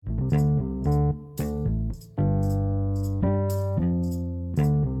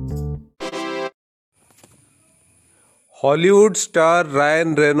Hollywood star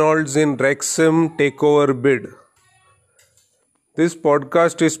Ryan Reynolds in Wrexham Takeover bid. This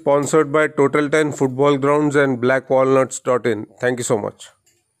podcast is sponsored by Total 10 Football Grounds and blackwalnuts.in. Thank you so much.